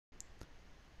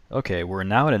Okay, we're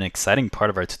now at an exciting part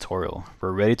of our tutorial.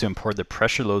 We're ready to import the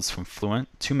pressure loads from Fluent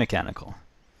to Mechanical.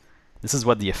 This is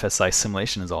what the FSI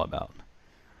simulation is all about.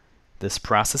 This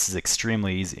process is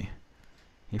extremely easy.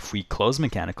 If we close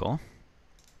Mechanical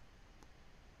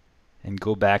and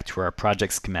go back to our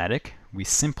project schematic, we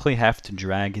simply have to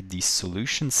drag the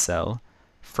solution cell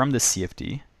from the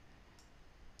CFD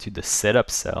to the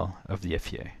setup cell of the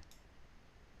FEA.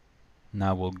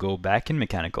 Now we'll go back in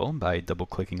Mechanical by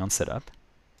double-clicking on Setup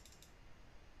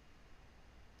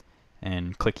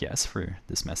and click Yes for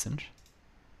this message.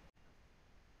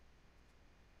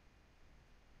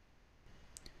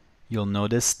 You'll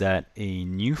notice that a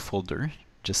new folder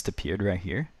just appeared right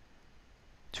here.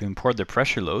 To import the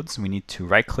pressure loads, we need to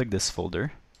right-click this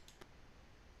folder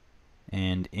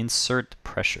and insert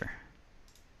pressure.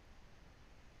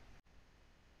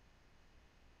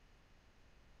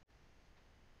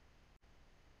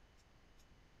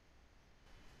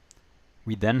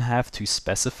 We then have to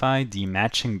specify the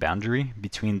matching boundary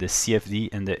between the CFD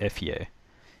and the FEA.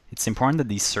 It's important that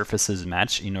these surfaces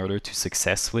match in order to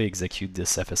successfully execute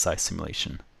this FSI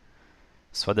simulation.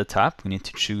 So at the top, we need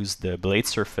to choose the blade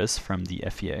surface from the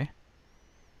FEA. You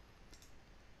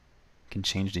can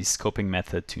change the scoping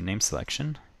method to name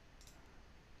selection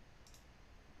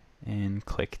and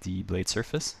click the blade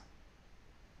surface.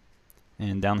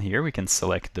 And down here, we can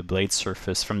select the blade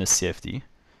surface from the CFD,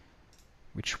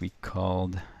 which we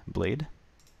called blade.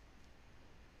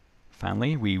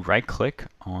 Finally, we right-click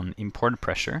on Import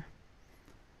Pressure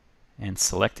and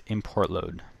select Import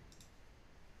Load.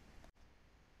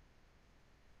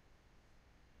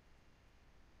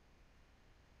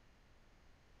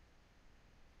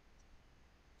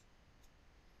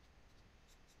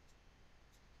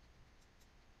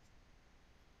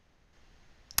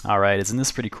 Alright, isn't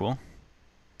this pretty cool?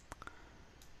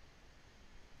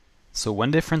 So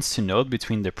one difference to note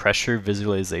between the pressure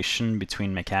visualization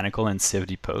between Mechanical and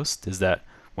CFD Post is that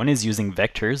one is using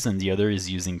vectors and the other is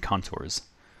using contours.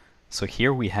 So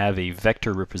here we have a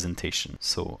vector representation.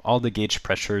 So all the gauge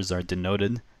pressures are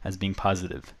denoted as being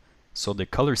positive. So the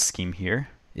color scheme here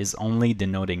is only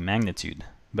denoting magnitude.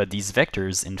 But these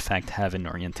vectors in fact have an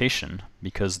orientation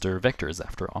because they're vectors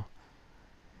after all.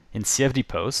 In CFD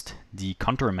Post, the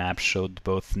contour map showed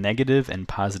both negative and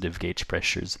positive gauge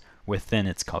pressures within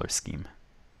its color scheme.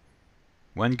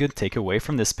 One good takeaway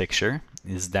from this picture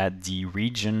is that the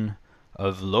region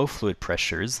of low fluid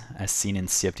pressures, as seen in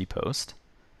CFD Post,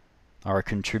 are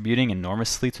contributing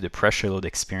enormously to the pressure load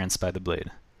experienced by the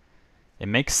blade. It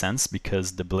makes sense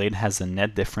because the blade has a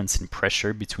net difference in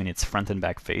pressure between its front and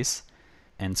back face,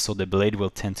 and so the blade will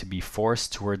tend to be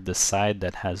forced toward the side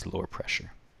that has lower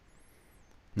pressure.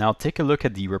 Now take a look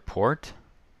at the report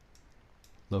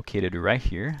located right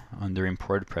here under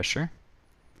Imported Pressure.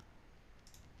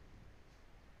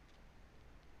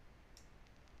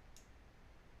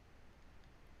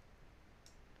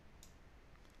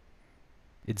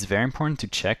 It's very important to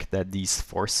check that these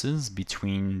forces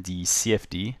between the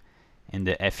CFD and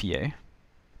the FEA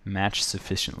match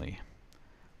sufficiently.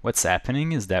 What's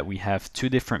happening is that we have two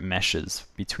different meshes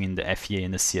between the FEA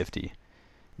and the CFD.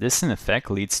 This in effect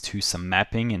leads to some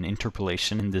mapping and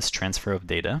interpolation in this transfer of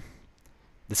data.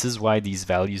 This is why these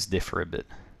values differ a bit.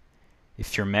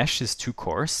 If your mesh is too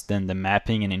coarse, then the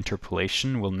mapping and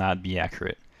interpolation will not be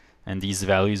accurate, and these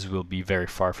values will be very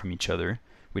far from each other,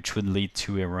 which would lead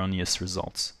to erroneous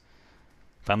results.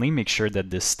 Finally, make sure that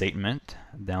this statement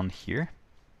down here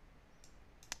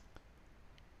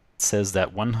says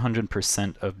that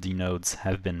 100% of the nodes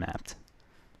have been mapped.